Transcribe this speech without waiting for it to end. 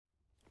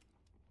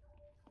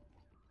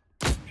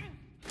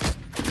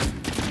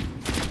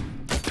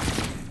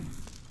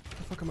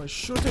fuck am I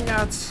shooting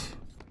at?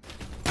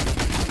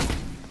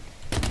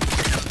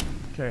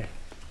 Okay.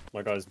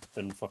 My guy's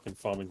been fucking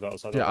farming that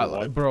outside.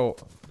 Yeah, bro.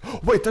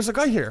 Wait, there's a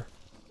guy here.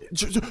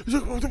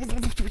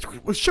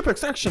 Ship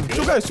extraction.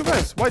 Two guys.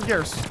 White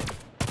gears.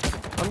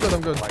 I'm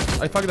good.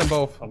 I fucked them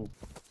both.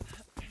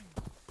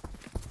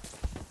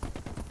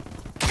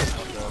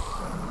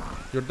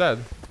 You're dead.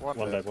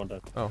 One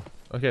dead. Oh,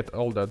 okay,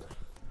 all dead.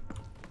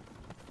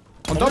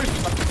 On top.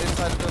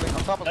 Inside building.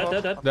 On top as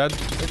well. Dead.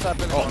 Inside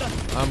building.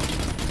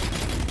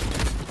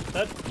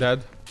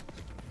 Dead.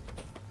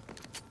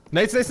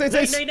 Nades.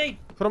 Nate.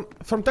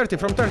 From 30,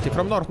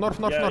 from north.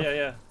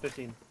 Yeah,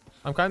 15.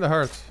 I'm kinda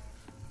hurt.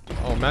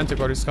 Oh,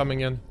 Manticore is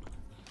coming in.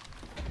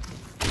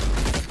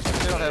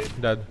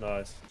 Dead.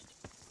 Nice.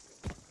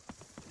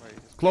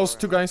 Close,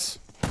 two guys.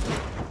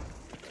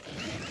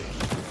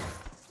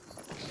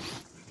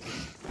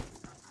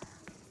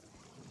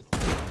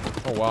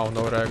 Oh wow,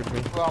 no ragged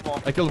me.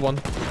 I killed one.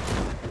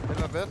 Hit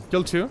him a bit.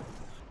 Killed two.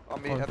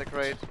 On me at the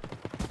crate.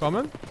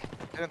 Coming?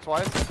 Hit him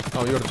twice.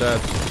 Oh, you're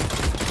dead.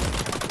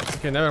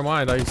 Okay, never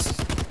mind.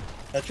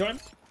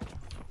 Headshot?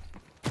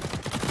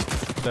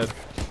 Dead.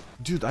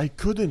 Dude, I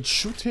couldn't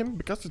shoot him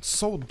because it's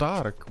so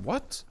dark.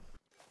 What?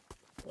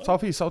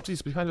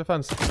 Southeast, behind the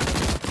fence.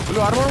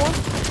 Blue armor one?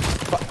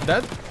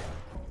 Dead?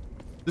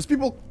 There's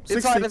people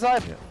 60.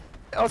 Inside. Yeah.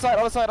 Outside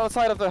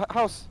of the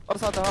house.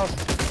 Outside the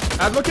house.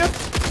 Advocate?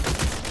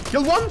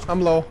 Kill one?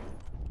 I'm low.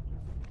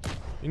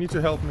 You need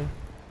to help me.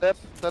 Dead.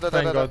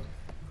 Thank God.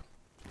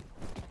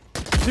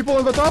 People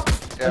on the top?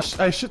 Yeah.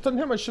 I shit on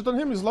him,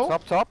 he's low.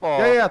 Top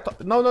or? Yeah.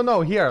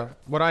 No, here.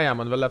 Where I am,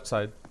 on the left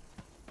side.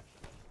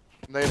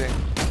 Nading.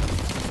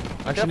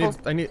 Actually,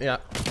 I need, yeah.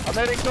 I'm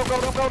nading,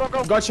 don't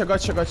go.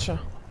 Gotcha.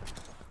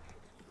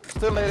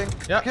 Still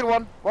nading. Yeah. Kill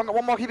one.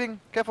 One more healing.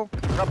 Careful.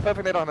 Got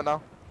perfect nade on him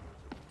now.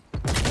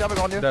 Jumping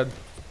on you. Dead.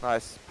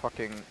 Nice.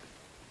 Fucking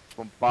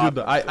bombard.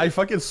 Dude, I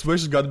fucking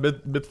switched, got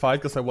mid fight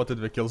because I wanted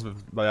the kills with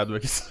my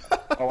advocates.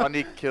 Oh, I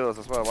need kills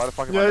as well. Why the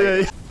fuck am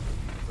yeah.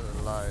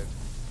 alive?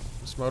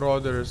 This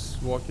marauder is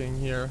walking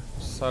here.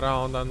 Just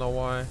around, I don't know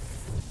why.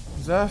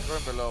 Zeph? I'm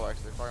going below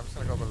actually. Fuck, I'm just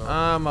gonna go below.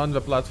 I'm on the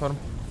platform.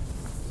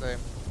 Same.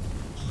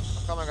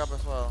 I'm coming up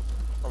as well.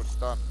 Oh, it's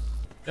done.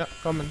 Yeah,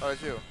 coming. Oh,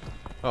 it's you.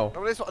 Oh.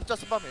 No, it's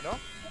just above me, no?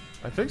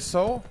 I think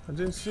so. I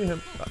didn't see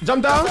him.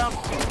 Jump down!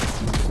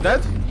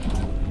 Dead?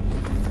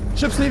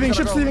 Ship's leaving.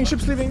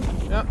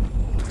 Yeah.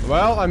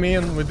 Well, I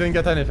mean, we didn't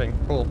get anything.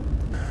 Cool.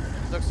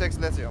 Look 6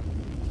 lithium.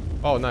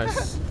 Oh,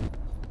 nice.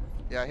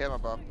 Yeah, here I'm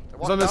above.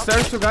 So the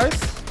stairs, two guys?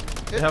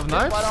 They have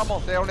knives?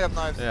 They only have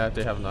knives. Yeah,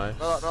 they have knives.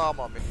 No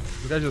armor on me.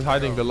 You guys just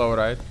hiding below,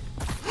 right?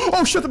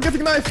 Oh shit, I'm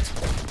getting knifed!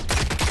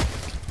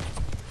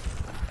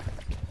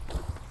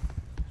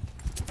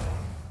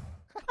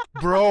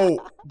 Bro.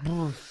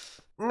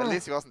 At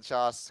least he wasn't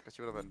charged, because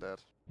you would have been dead.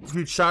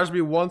 He charged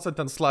me once and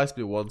then sliced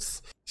me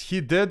once.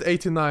 He did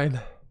 89.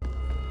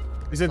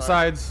 He's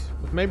inside.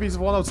 But maybe he's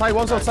one outside.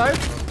 One's outside.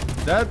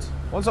 Dead.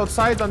 One's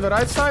outside on the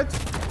right side.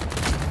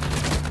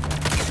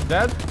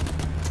 Dead.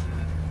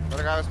 But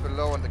the guy was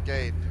below on the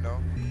gate, you know?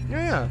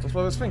 Yeah, that's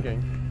what I was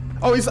thinking.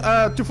 Oh, he's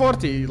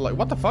 240. Like,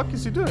 what the fuck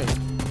is he doing?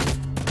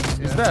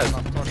 He's dead. That's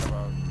what I'm talking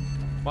about.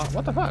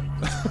 What the fuck?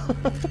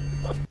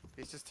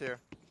 He's just here.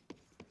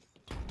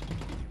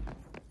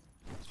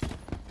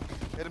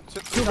 Hit him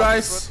two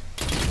guys.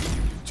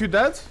 Two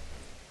dead?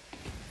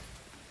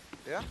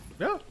 Yeah?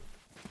 Yeah.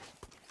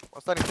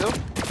 One standing still.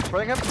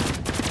 Spraying him.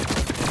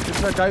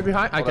 Is that guy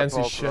behind? I can't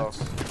see shit.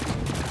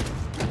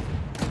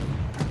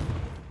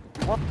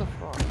 What the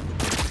fuck?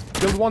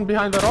 Killed one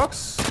behind the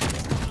rocks.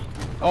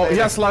 Oh, he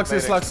has slugs,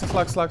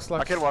 slugs.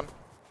 I killed one.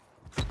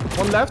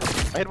 One left.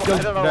 I hit one.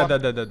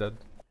 Dead.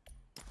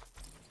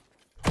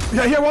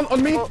 Yeah, here one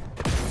on me. Oh,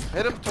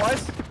 hit him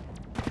twice.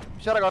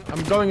 Shot a gun.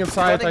 I'm going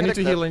inside. I need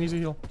to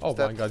heal. Oh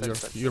my god, dead.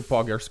 you're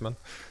poggers, man.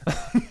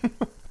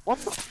 What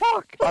the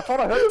fuck? I thought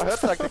I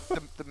heard like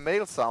the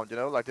male sound, you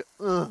know, like the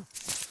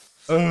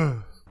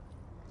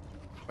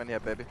When here,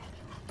 baby.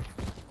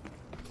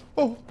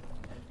 Oh.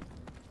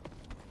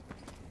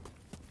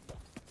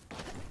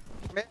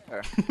 Come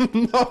here.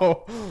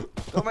 No.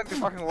 Don't make me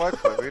fucking work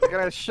for it. You're gonna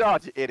get a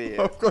shot, you idiot.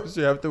 Of course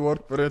you have to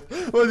work for it.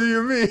 What do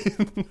you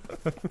mean?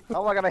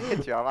 How am I gonna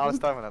hit you? I'm out of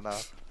stamina now.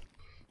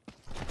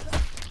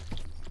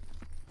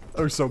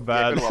 Oh, so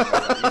bad. Yeah,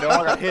 good one, you know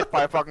I got hit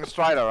by a fucking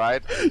strider,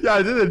 right? Yeah,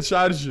 I didn't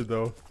charge you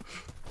though.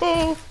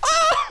 Oh.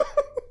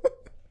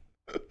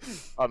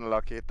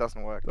 Unlucky, it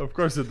doesn't work. Of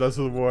course it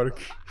doesn't work.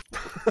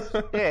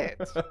 Shit.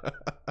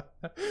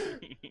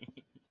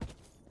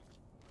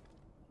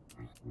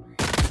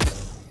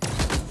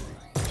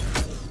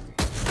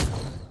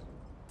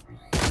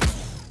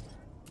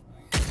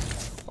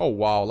 Oh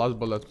wow, last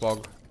bullet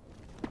bug.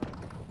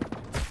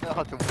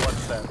 Not to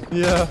watch that.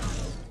 Yeah.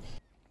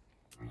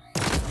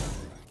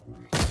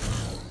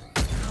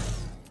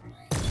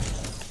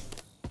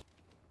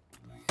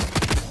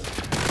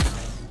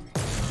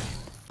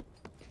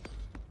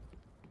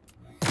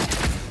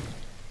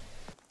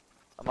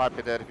 I might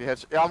be dead if you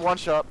hit. Yeah, I'm one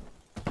shot.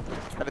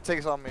 And it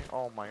takes on me.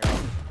 Oh my god.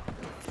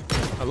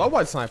 I love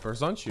white snipers,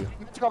 don't you?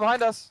 You need to come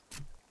behind us.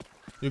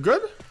 You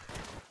good?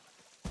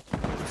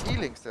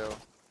 Healing still.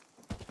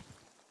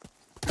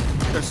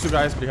 There's 2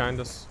 guys behind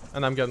us.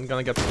 And I'm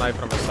gonna get sniped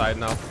from the side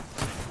now.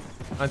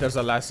 And there's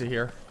a lassie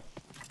here.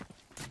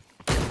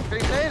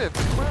 Getting naded.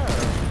 Where?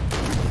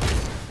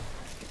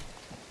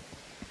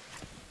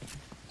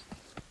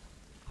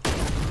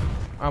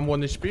 I'm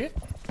 1 HP.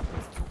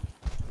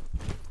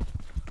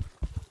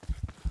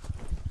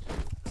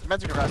 It's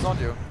magic guys on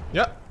you.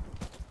 Yeah.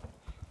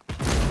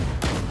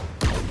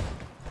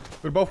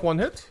 We're both 1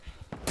 hit.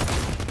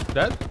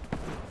 Dead.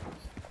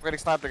 I'm getting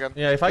sniped again.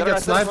 Yeah, if I get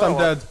sniped, I'm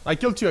dead. I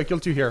killed 2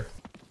 here.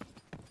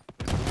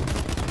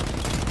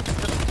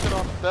 Shit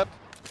on, dead.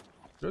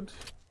 Good.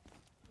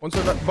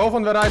 Both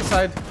on the right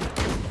side.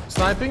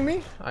 Sniping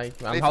me. I'm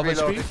half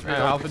HP.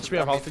 Half HP,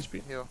 I'm half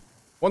HP. Heal.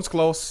 One's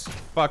close.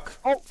 Fuck.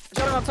 Oh,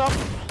 shooting on top.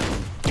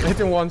 Hit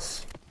him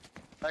once.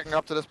 Backing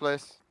up to this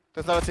place.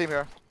 There's another team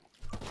here.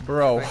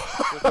 Bro.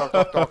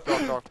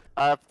 Dog.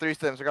 I have 3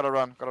 stims. We gotta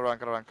run.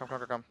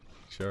 Come.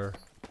 Sure.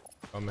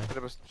 Coming.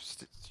 It was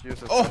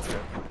useless. Oh!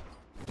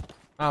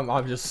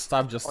 I'm just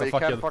a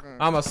fucking...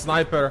 I'm a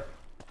sniper.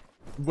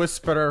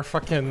 Whisperer,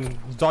 fucking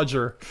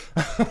dodger.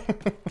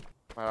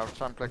 I'll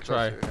try and play close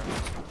Try. to you here.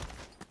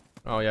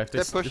 Oh yeah, if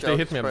they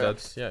hit me, I'm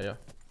dead. Yeah.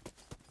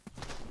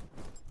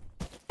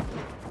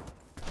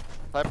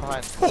 Type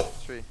behind.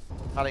 Tree.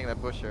 Hiding in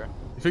that bush here.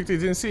 You think they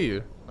didn't see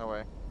you? No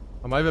way.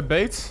 Am I the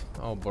bait?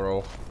 Oh,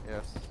 bro.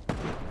 Yes.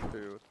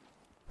 Dude.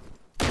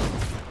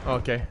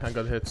 Okay, I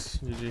got hit.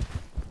 GG.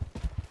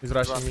 He's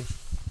rushing me.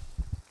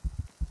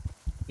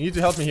 You need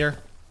to help me here.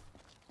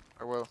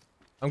 I will.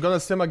 I'm gonna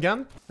stim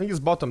again. I think he's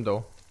bottom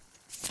though.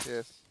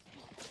 Yes.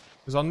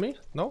 He's on me?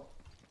 No?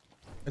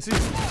 I see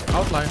his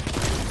outline.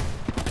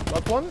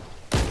 Got 1?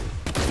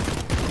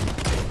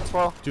 That's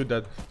well. 2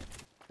 dead.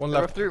 1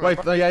 There left. were 3,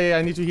 Wait, yeah,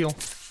 I need to heal.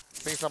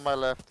 Things on my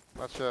left.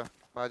 Not sure.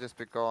 Might just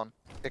be gone.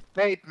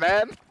 Ignite,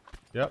 man!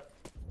 Yep.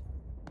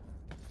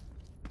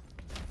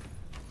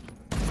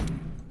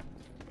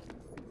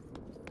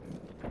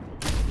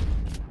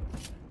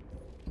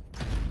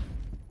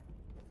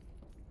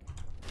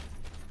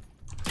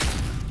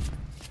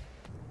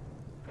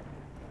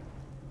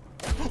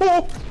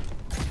 Oh!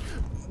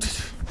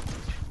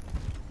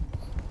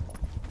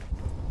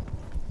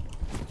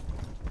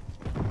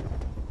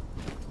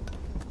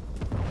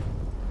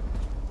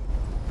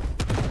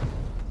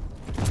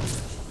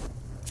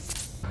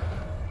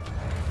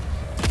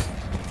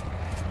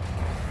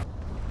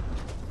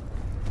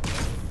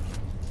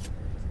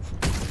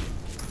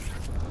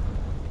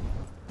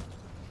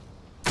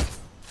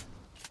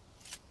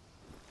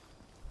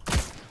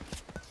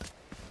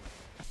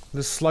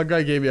 This slug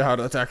guy gave me a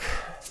heart attack.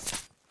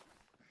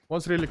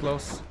 One's really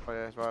close. Oh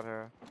yeah, he's right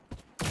here.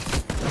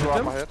 Hit him?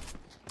 Ammo hit.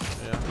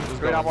 Yeah.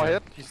 Green ammo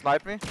hit. He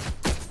sniped me.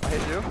 I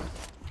hit you.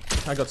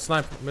 I got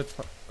sniped mid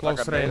close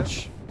got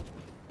range.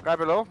 Guy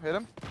below, hit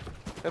him.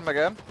 Hit him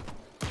again.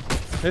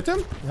 Hit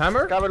him?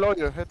 Hammer? Guy below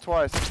you, hit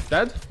twice.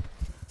 Dead?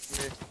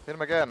 Hit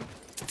him again.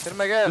 Hit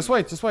him again.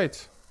 Just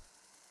wait.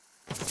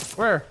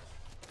 Where?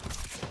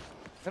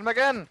 Hit him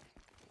again.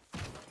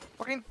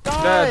 Fucking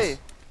die. Dead.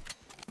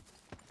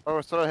 Oh,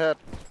 still ahead.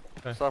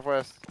 Okay.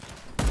 Southwest.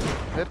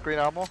 Hit green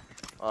ammo.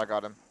 Oh, I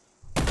got him.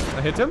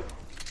 I hit him?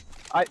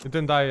 I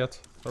didn't die yet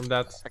from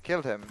that. I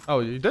killed him.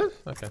 Oh, you did?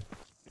 Okay.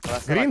 But I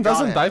said I Green got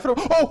doesn't him. die from...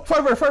 Oh,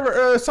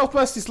 further,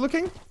 southwest, he's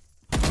looking.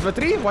 The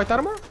 3, white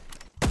armor.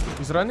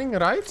 He's running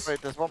right.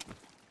 Wait, there's one.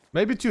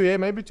 Maybe 2, yeah,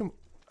 maybe 2.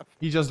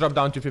 He just dropped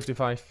down to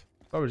 55.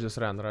 Probably just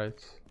ran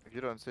right. If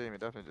you don't see me,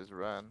 definitely just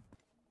ran.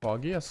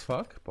 Poggy as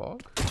fuck,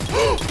 Pog.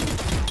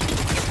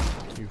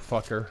 You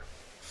fucker.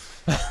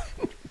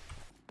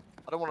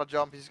 I don't want to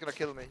jump, he's gonna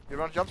kill me. You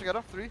wanna jump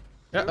together? 3?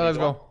 Yeah, 2, let's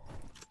one. go.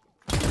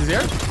 He's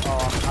here?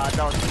 Oh, I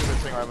don't do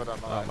this thing I've ever done.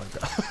 Oh my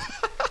god.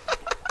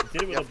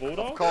 Did it with a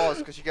bulldog? Of course,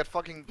 because you get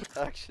fucking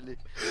actually.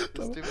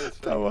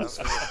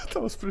 that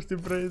was pretty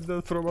brave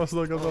that from us,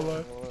 not gonna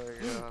lie. Oh my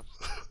god.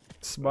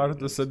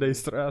 Smart as a day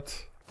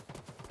strat.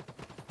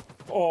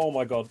 Oh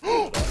my god.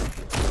 Oh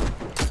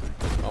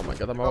my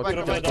god, I'm about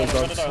to back, kill go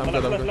bulldogs. I'm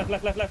dead, I'm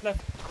dead. Left.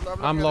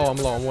 I'm low,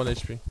 I'm 1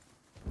 HP.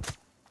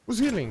 Who's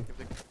healing?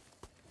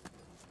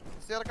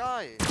 It's the other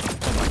guy.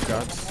 Oh my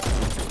god.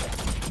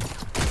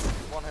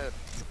 1 hit.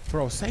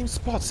 Bro, same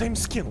spot, same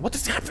skin. What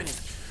is happening?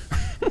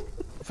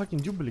 Fucking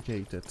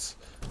duplicated.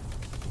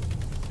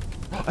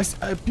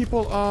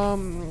 People,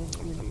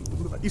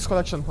 East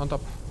collection on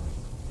top.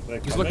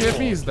 He's looking at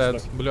me, he's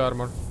dead. Blue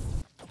armor.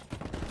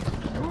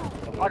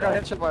 I got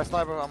headshot by a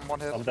sniper, I'm 1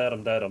 hit. I'm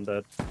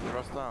dead. He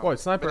rushed down. Oh,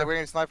 it's sniper. We're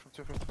getting sniped from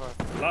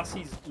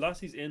 255.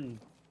 Lassie's in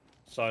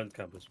silent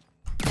campus.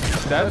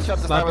 Dead? Headshot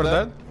the Sniper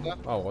there. dead? Yeah.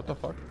 Oh, what the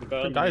fuck? The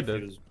guy The guy underneath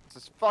did. you is-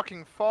 This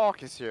fucking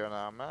fork is here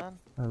now, man.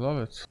 I love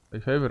it. My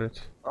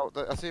favorite. Oh,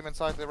 I see him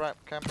inside the right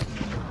camp.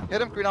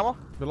 Hit him, green ammo.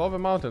 Below the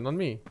mountain, on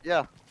me.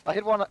 Yeah. I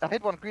hit one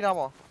green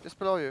ammo. Just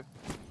below you.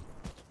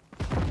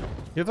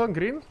 Hit on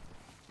green.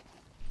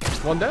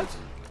 1 dead.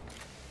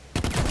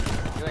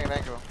 Getting an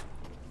ankle.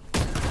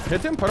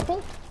 Hit him,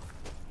 purple.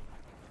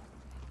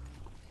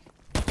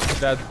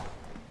 Dead.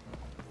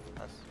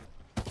 Nice.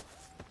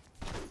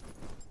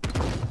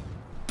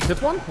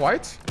 Hit one,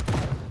 white.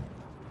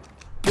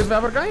 Hit the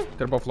other guy.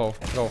 They're both low.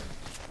 Go.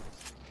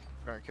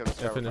 Gonna kill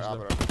this Yeah, guy with my finish them.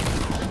 armor.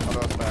 Oh,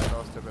 that was bad. That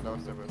was stupid. That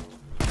was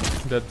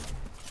stupid. Dead.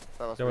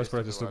 That was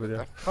pretty stupid,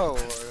 yeah. Oh,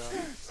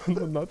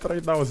 yeah. Not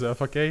right now,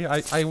 Zeph, okay?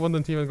 I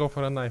wouldn't even go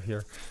for a knife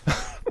here.